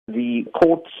the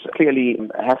courts clearly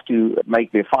have to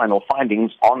make their final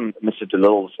findings on Mr. De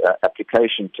Lille's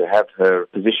application to have her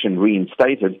position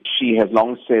reinstated. She has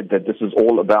long said that this is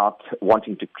all about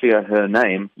wanting to clear her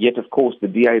name, yet of course the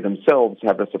DA themselves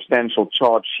have a substantial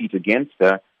charge sheet against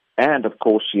her, and of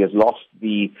course she has lost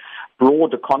the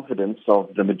broader confidence of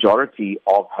the majority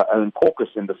of her own caucus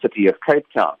in the city of Cape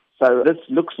Town. So this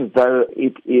looks as though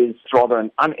it is rather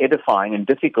an unedifying and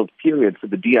difficult period for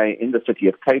the DA in the city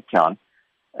of Cape Town.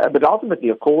 But ultimately,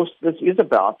 of course, this is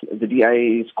about the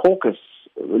DA's caucus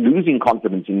losing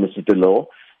confidence in Mrs. De Lille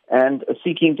and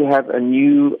seeking to have a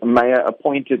new mayor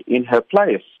appointed in her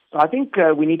place. So I think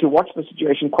we need to watch the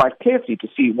situation quite carefully to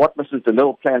see what Mrs. De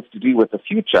Lille plans to do with the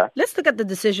future. Let's look at the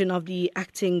decision of the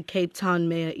acting Cape Town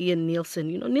Mayor, Ian Nielsen.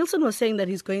 Nielsen was saying that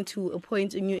he's going to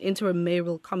appoint a new interim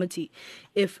mayoral committee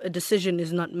if a decision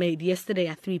is not made yesterday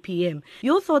at 3 p.m.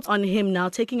 Your thoughts on him now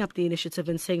taking up the initiative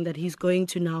and saying that he's going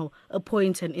to now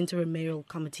appoint an interim mayoral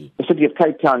committee? The city of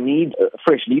Cape Town needs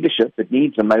fresh leadership. It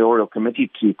needs a mayoral committee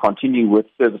to continue with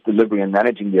service delivery and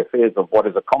managing the affairs of what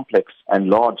is a complex and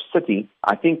large city.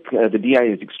 I think the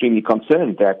DA is extremely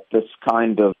concerned that this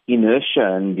kind of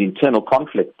inertia and internal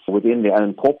conflict within their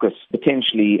own caucus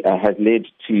potentially has led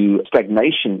to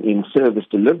stagnation in service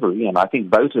delivery, and I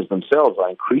think voters themselves are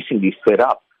increasingly fed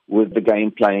up with the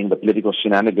game playing, the political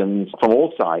shenanigans from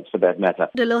all sides for that matter.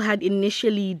 De Lille had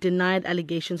initially denied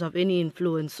allegations of any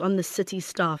influence on the city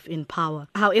staff in power.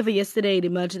 However, yesterday it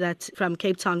emerged that from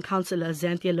Cape Town councillor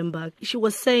Xanthea Limburg, she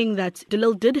was saying that De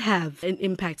Lille did have an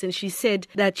impact, and she said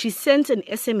that she sent an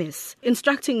SMS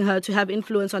instructing her to have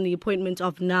influence on the appointment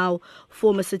of now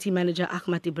former city manager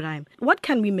Achmat Ebrahim. What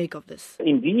can we make of this?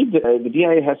 Indeed, the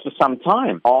DA has for some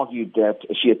time argued that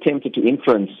she attempted to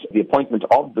influence the appointment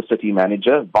of the city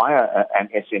manager via an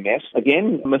SMS.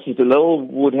 Again, Mrs. De Lille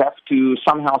would have to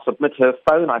somehow submit her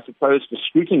phone, I suppose, for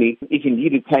scrutiny if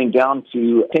indeed it came down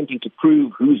to attempting to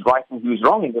prove who's right and who's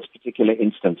wrong in this particular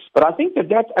instance. But I think that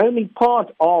that's only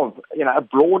part of a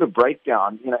broader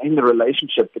breakdown in the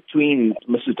relationship between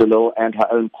Mrs. De Lille and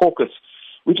her own caucus,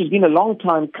 which has been a long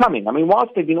time coming. I mean,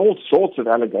 whilst there have been all sorts of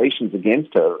allegations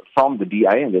against her from the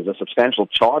DA, and there's a substantial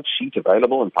charge sheet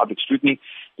available in public scrutiny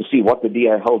to see what the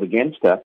DA held against her,